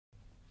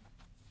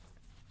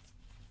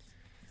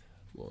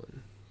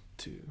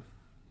2,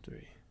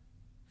 3,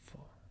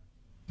 4.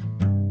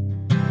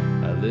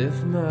 I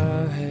lift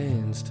my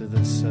hands to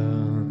the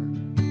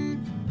sun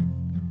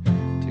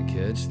to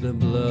catch the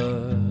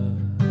blood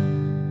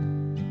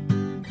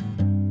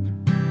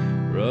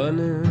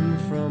running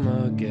from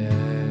a gash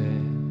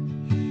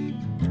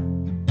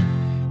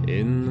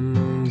in the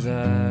moon's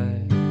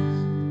eyes.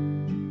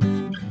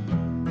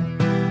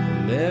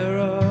 And there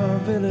are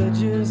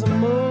villages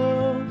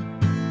among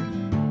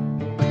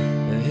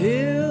the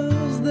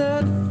hills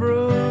that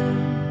front,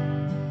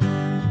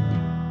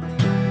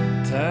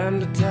 time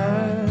to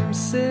time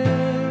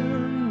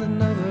send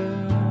another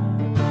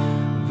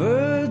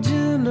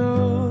virgin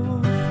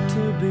off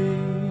to be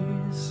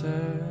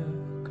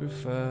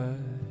sacrificed.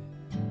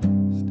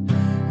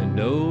 And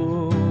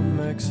old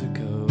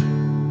Mexico,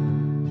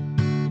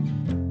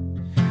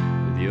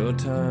 with your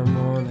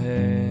time-worn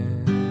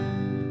hands,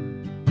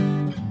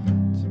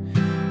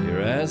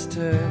 your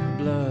Aztec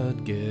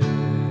blood gets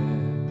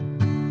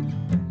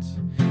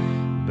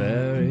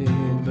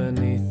buried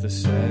beneath the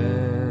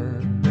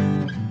sand.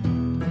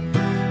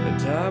 A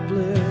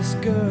topless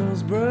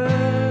girl's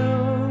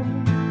brown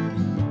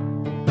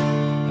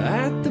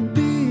at the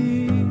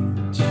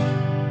beach,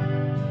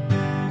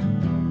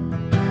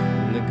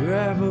 and the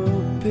gravel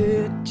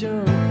pit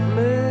jump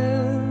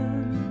man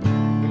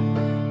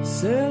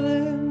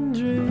selling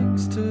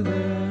drinks to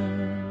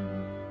them,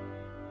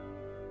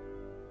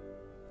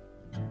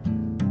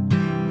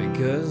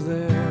 because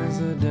there's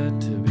a debt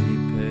to be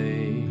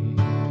paid,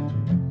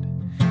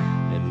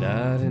 and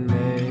not in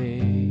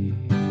Mays,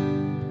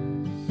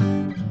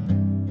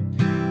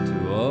 to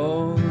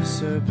all the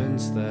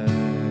serpents that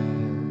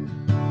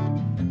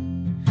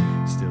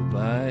still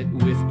bite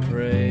with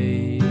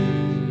praise,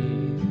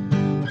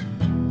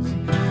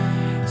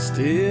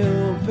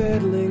 still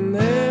peddling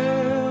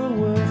their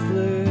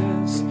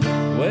worthless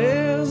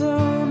wares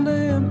on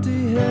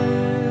empty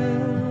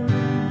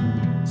hands.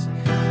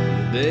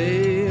 The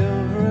day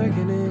of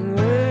reckoning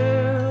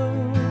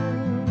will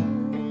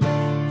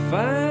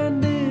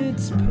find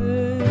its pain.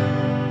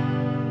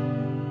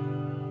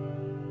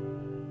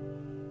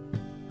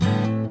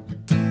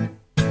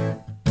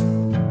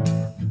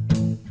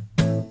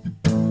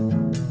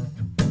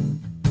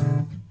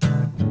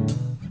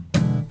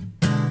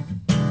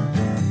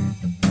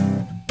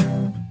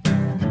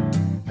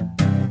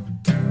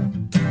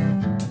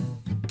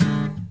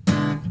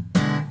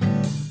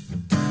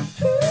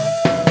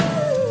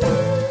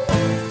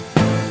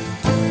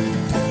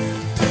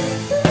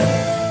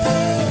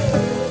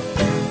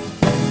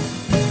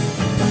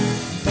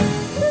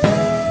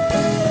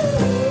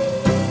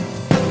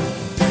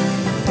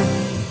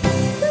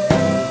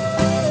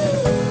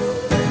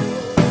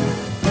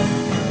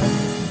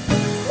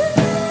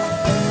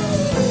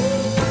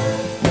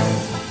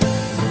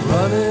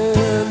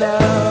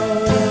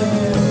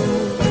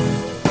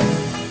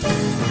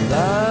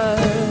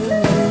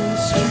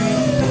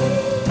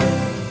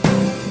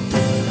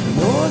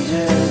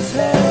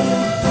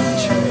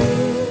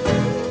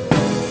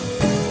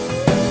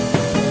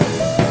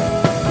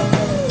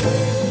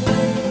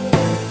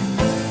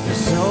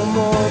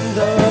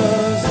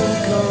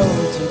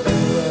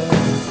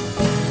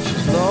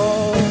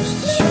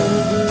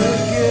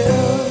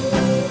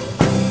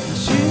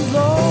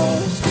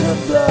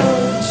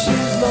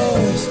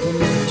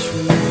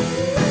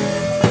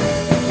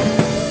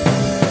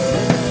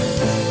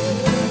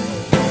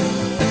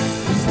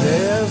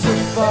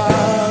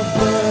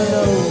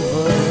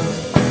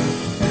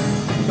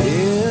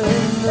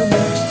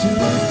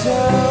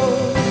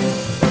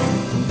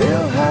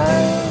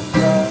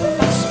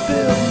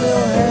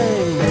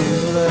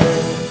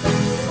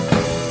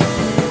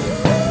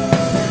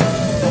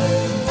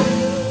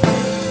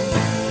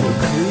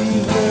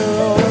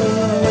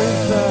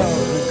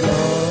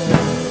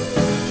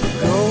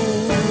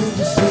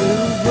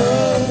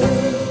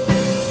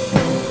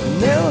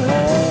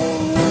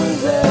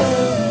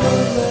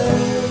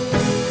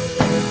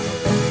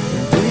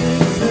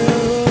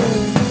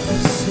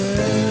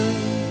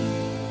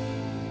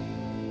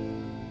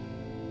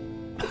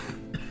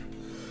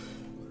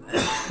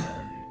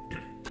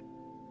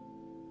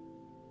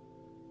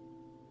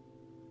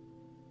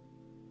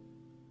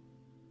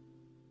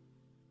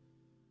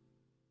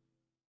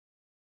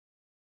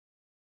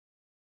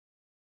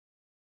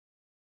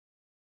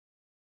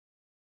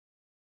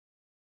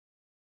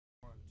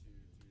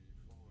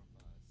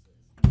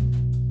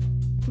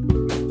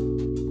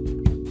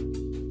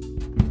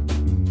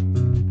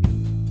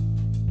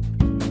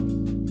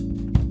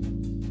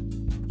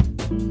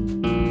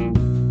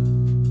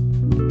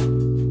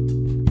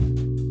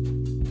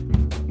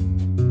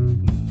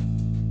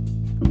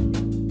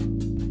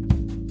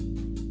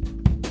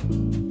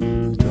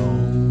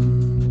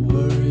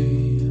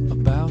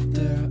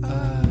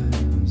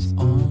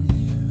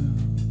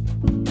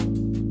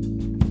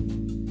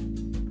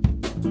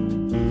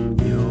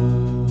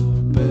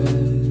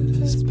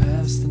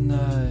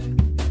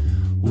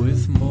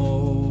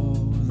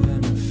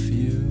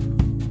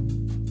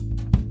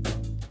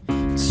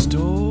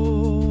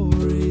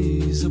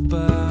 Stories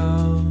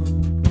about,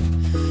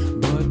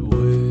 but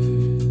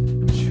with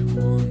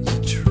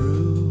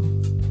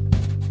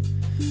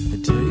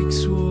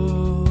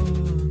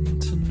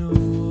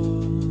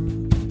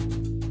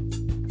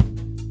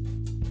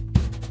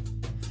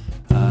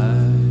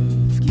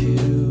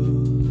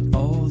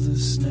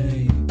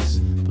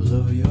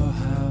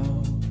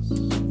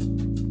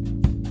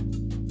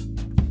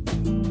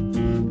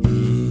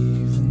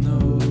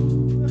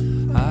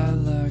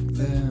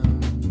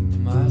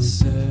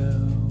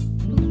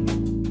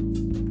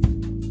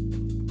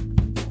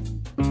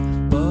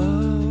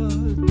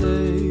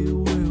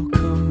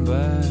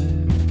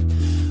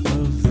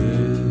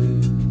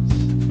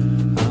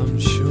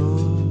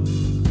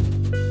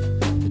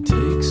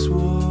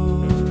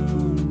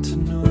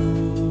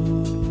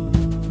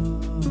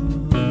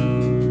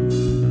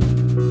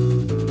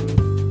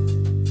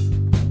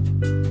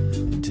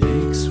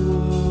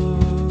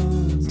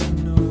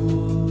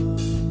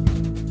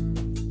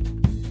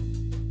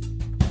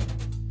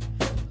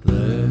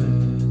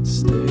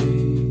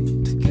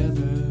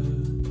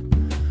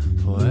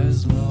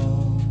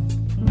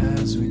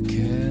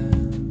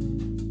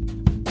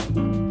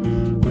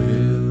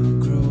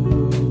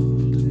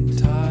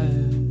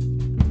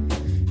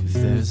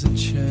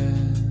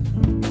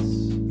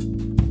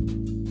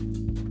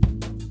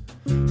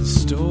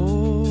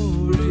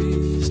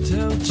stories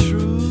tell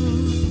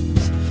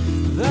truths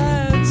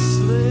that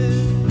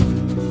slip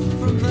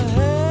from the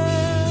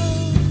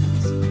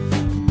hands of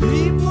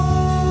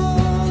people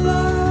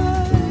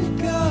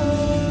like us.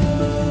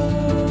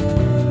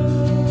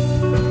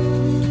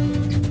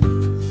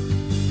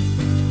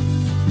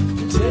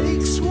 It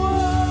takes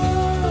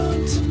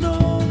one to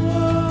know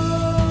one.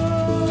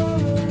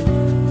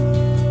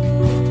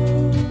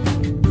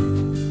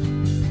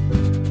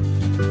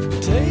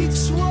 It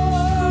takes one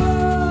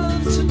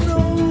to know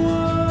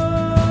one.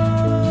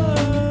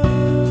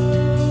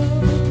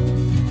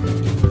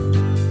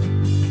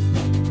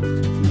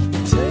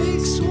 It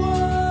takes one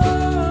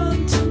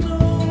to know one. It takes one to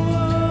know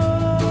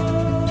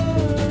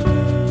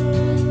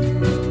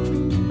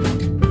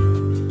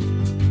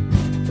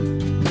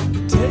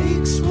It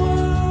takes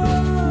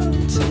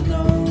one to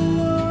know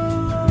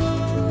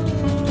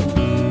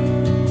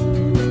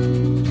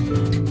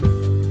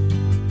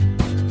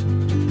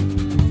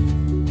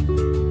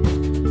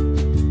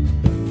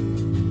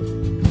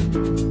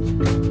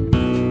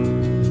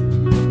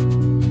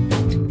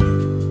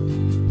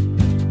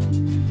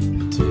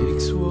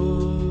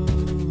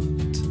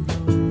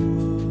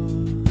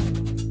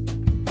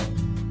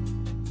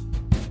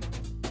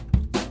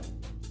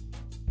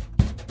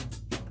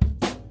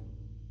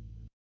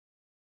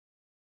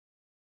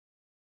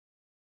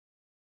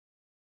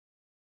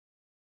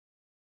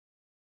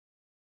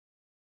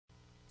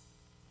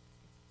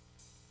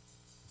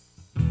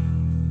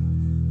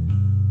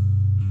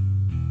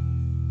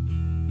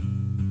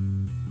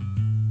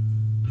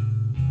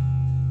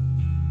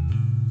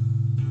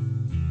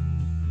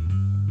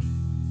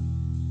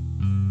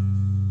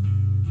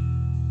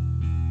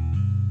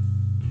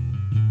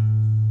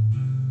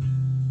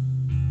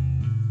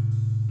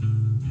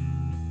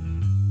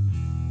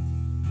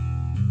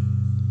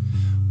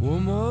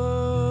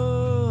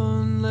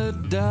Woman,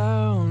 let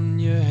down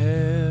your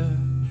hair.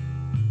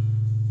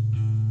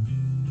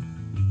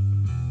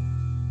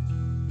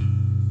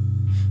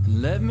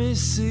 Let me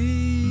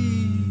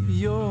see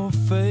your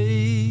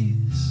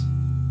face.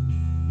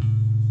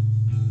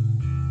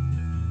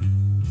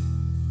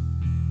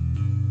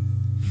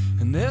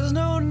 And there's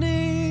no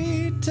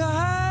need to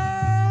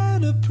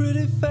hide a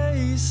pretty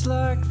face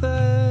like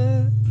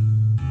that.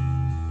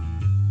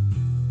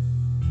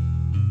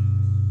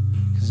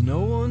 'Cause no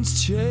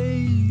one's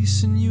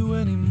chasing you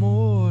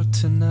anymore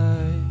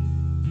tonight.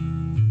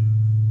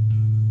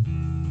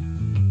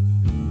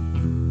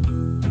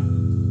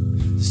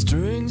 The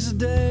strings are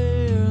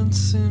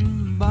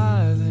dancing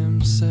by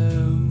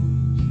themselves.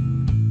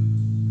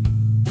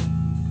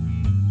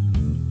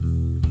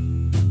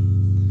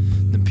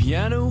 The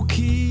piano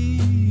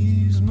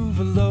keys move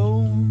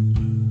alone.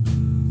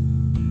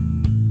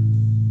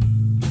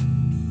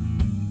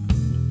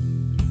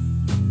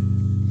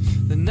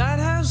 The night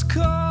has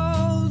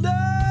called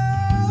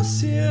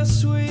us here,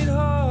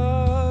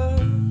 sweetheart,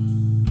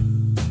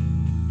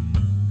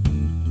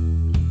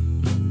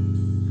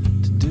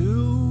 to do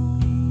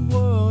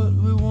what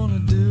we want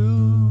to do.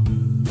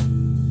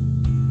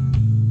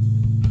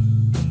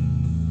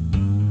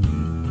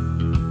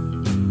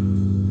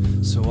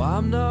 So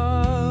I'm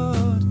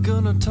not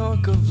gonna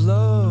talk of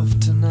love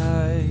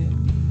tonight.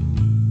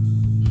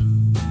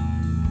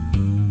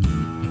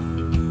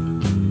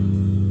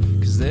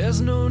 'Cause there's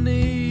no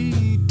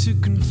need to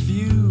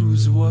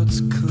confuse what's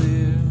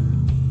clear.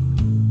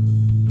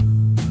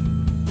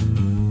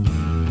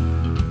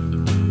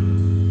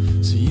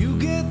 So you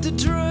get the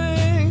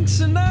drinks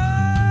and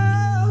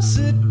I'll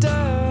sit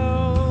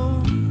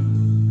down,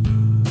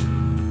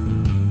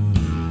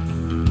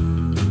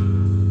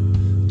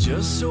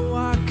 just so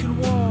I can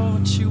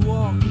watch you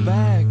walk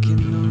back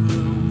in the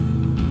room.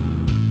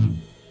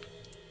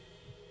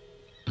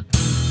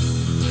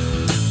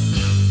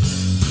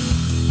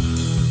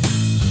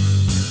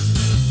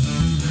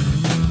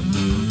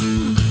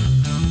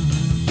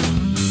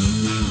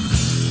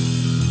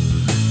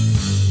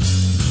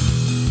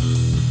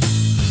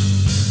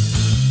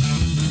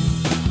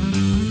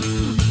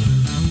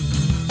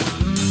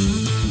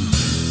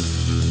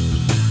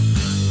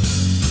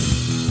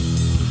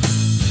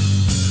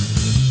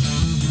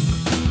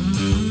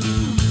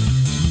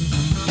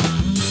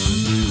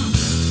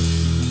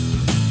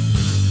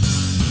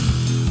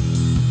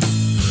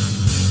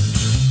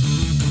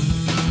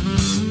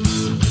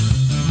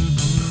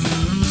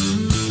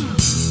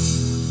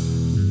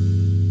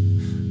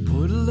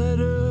 Put a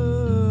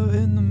letter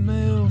in the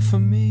mail for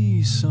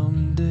me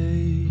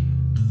someday,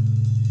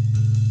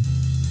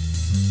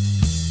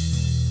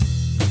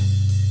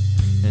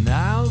 and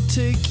I'll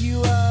take you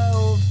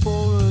out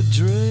for a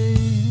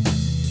drink.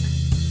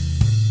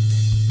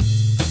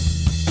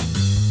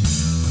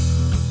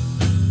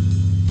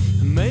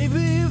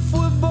 Maybe if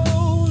we're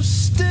both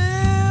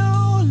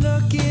still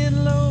lucky and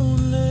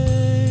lonely,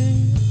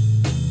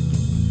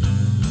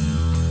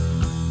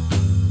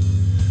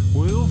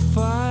 we'll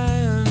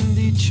find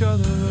each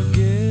other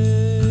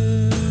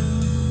again.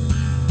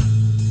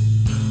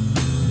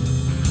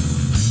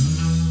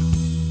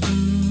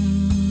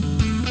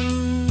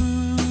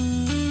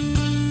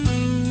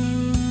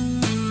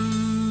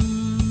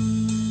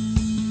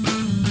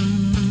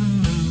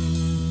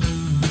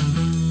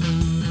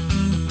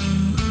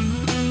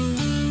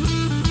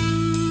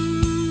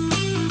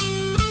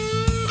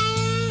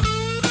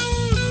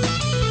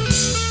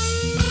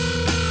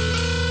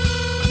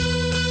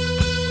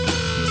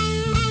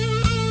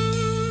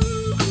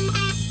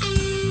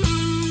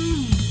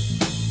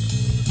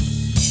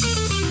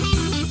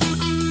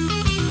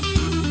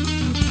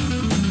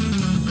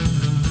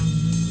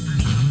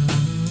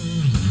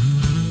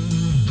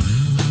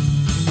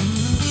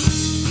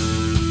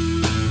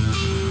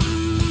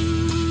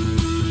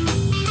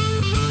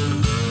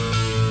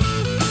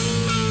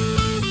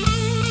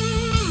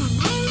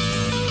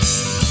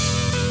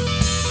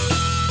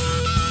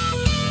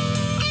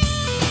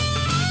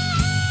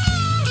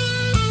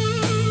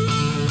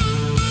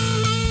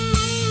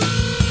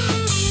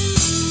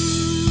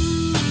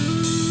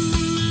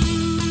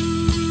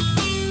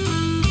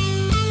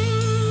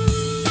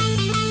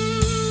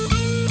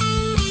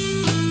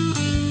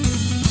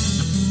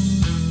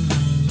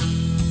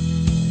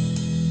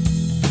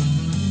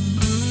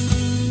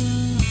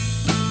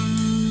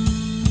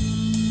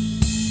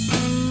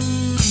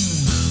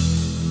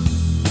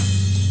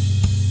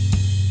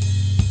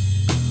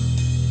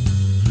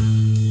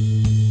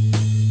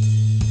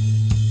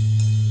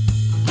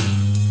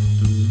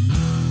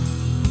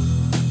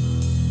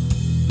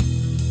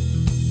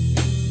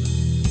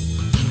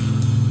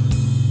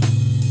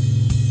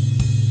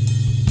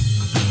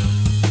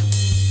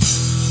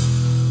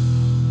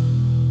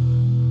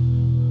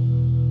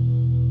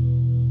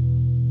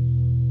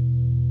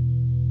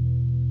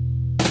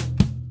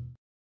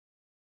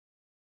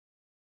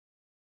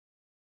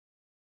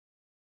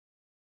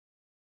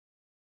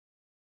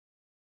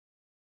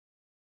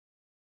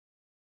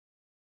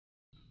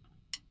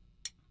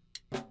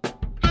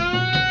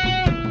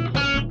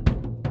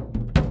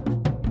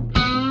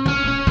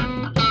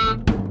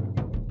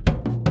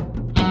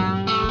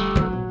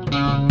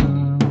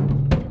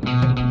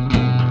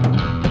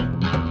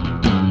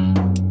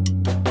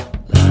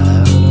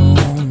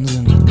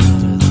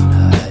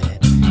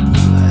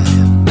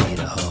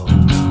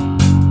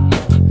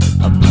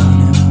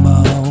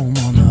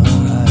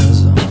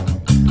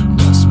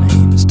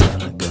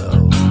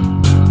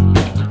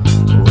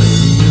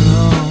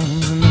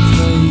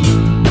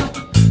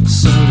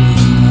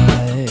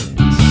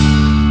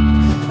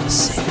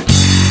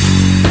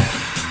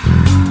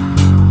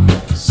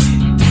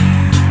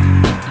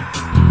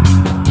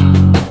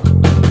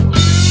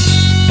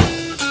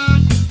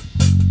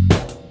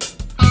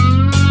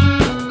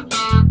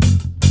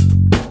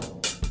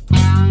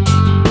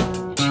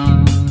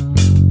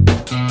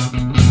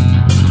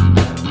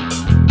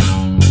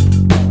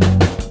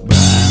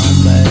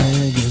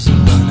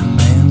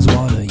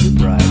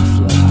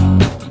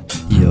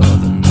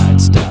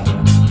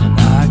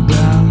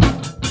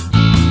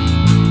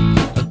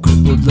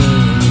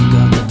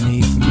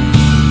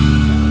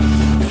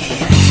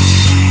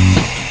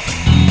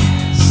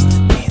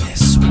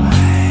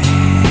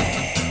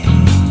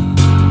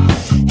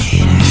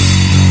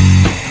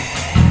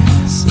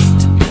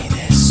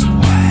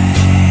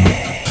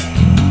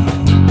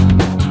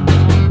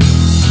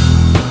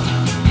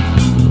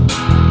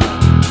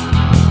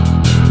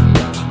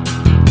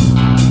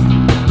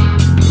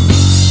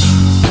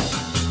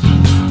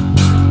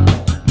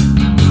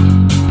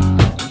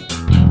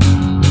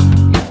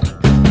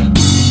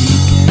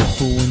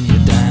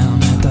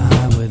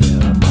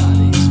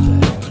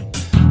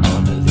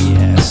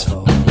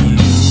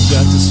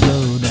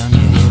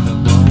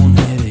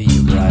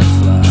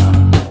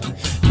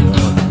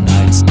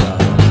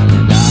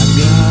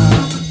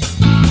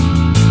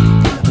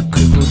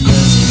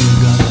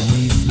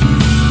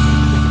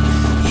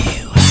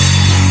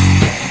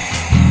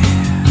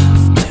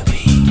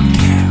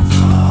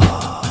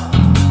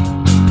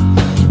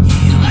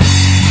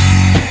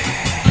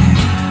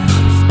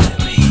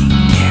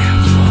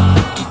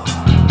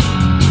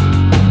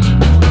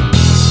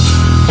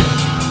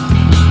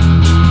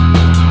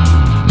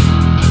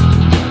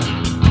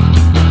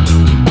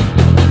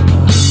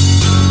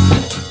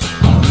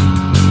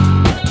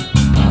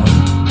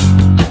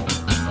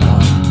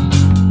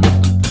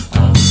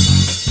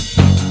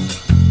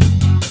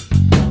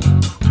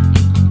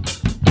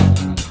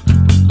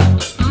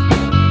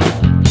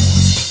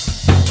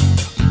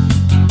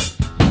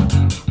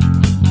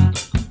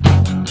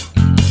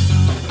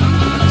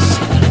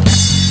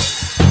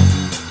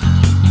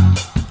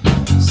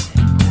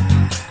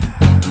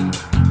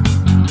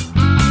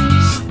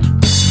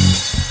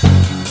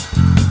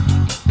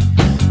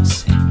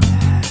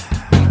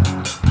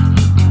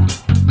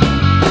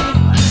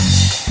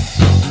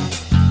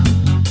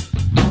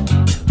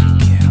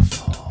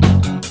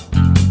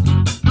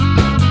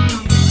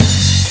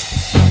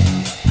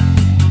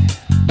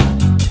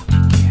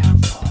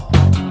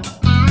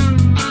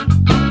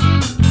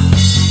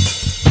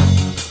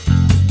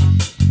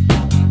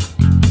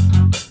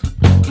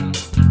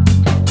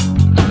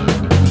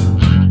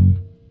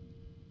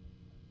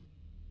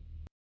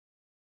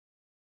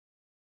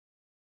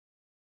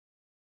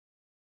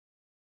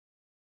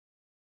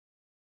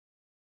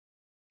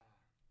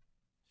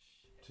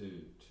 2,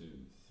 2,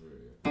 3.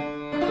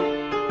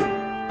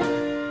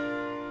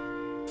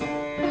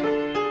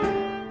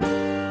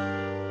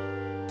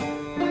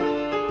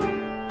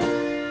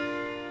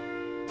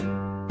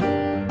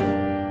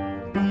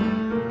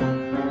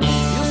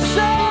 You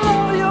sell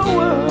all your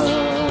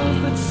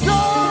worth at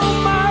some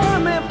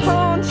Miami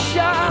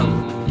Pontiak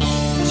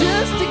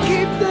just to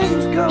keep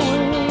things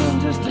going,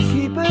 just to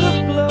keep it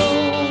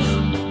afloat.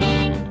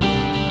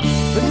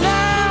 But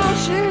now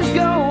she's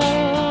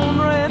gone,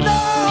 ran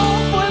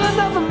off with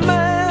another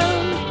man,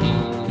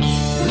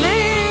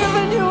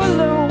 leaving you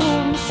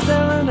alone,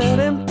 staring at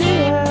empty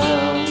hands.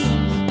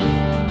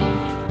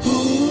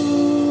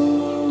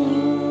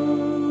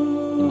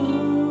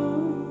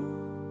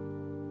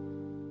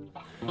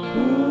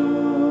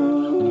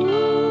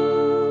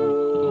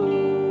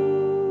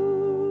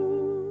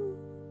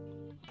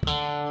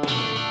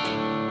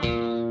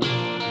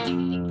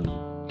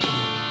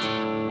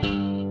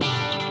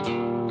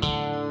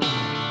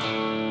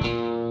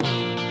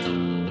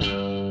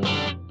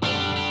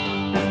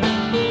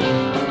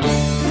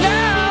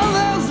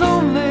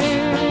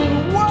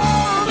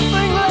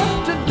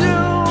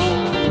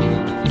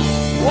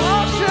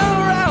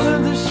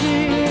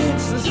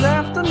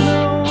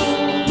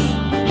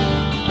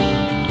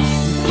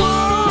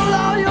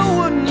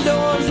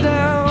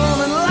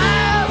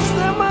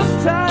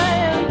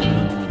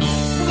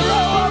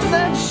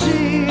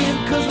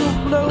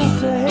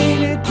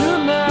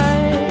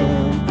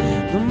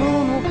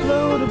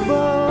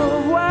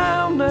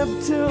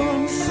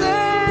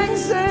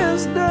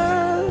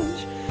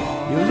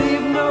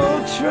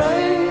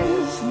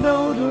 Trace,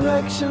 no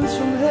directions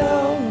from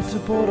hell to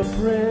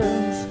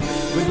Port-au-Prince,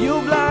 but you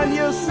blind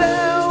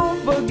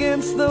yourself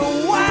against the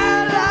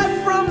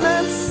wildlife from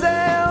that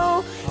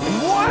cell.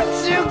 And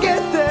what's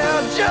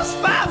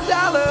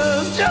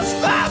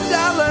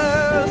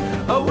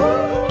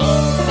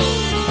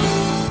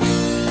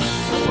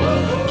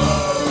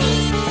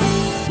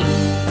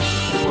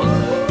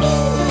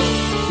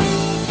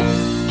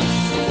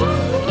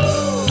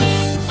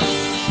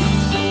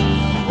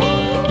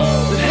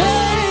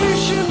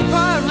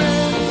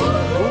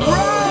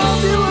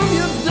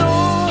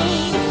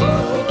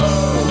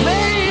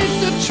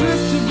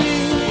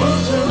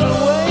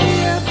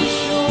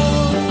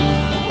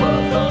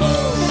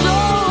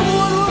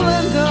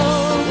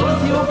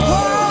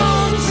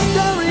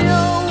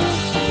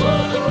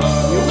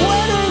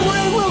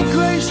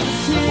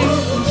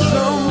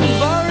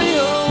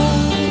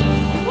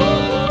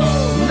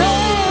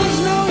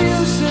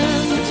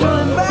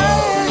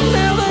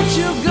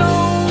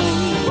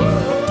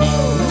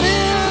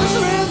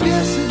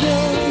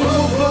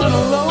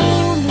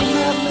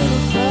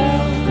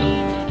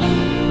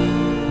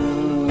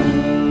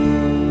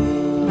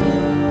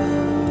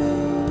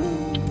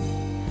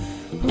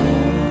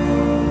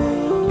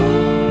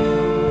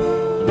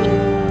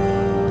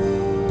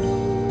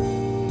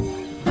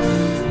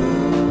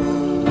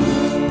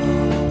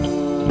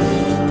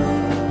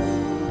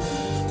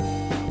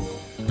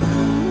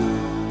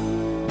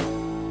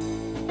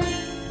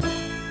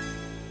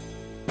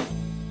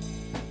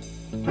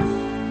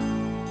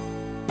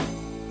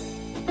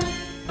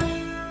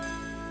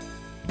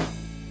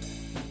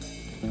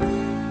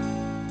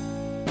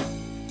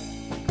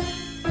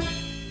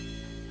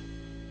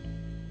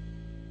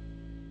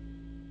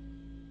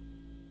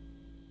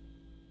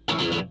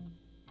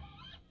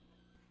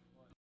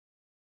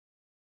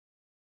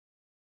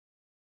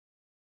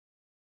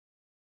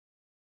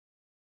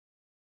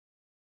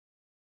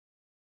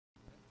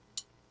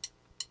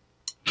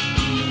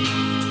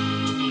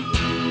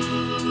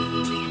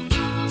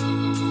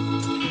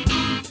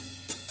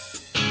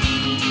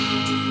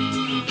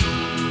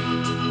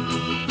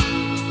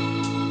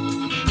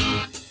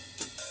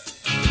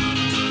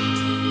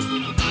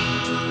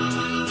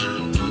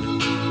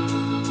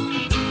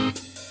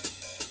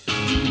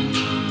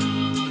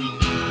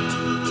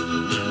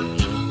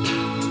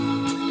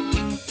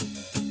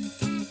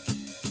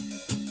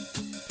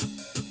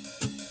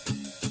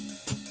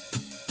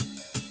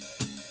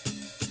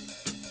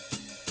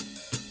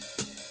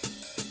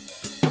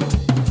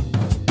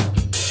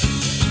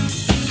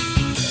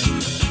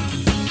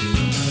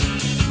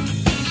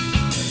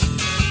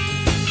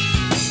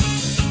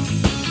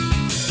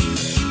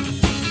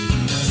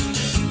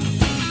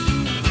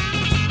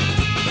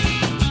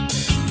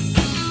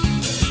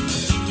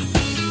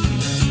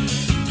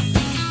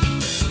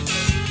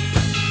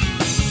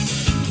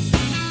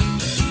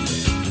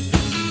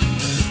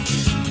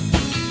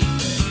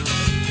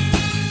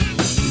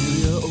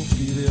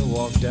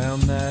walk down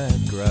that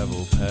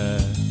gravel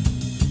path.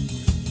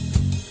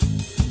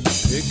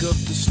 Pick up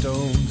the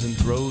stones and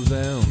throw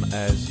them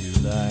as you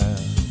laugh.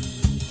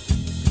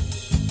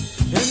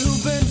 And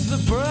who bends the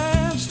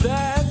branch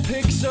that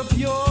picks up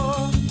your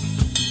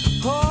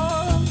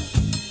heart?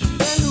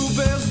 And who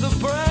bears the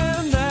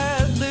brand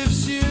that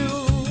lifts you?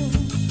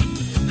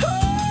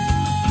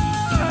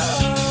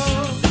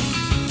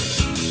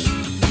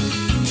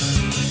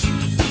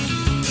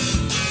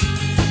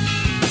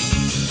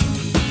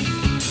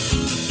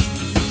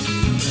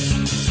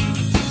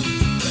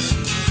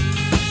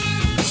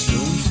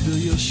 Stones fill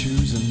your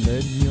shoes and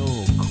lead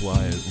your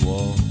quiet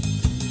walk.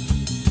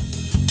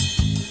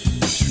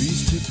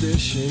 Trees tip their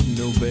shade and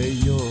obey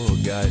your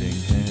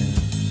guiding hand.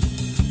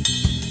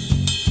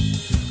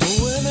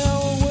 Where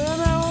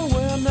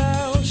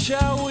now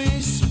shall we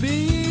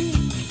speak?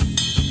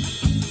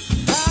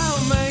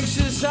 I'm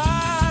anxious,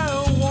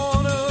 I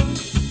wanna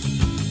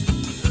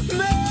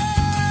make.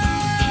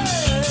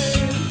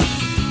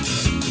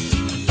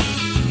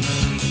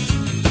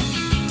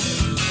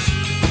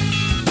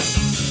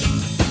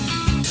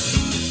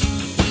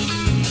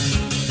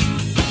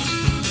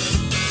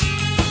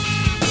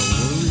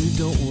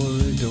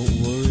 Don't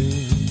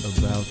worry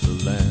about the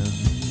land.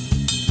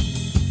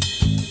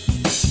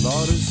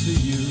 Slaughter's for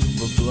you,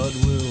 but blood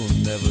will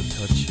never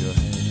touch your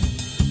hand.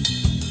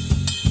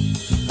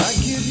 I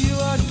give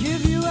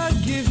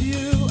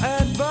you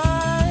advice.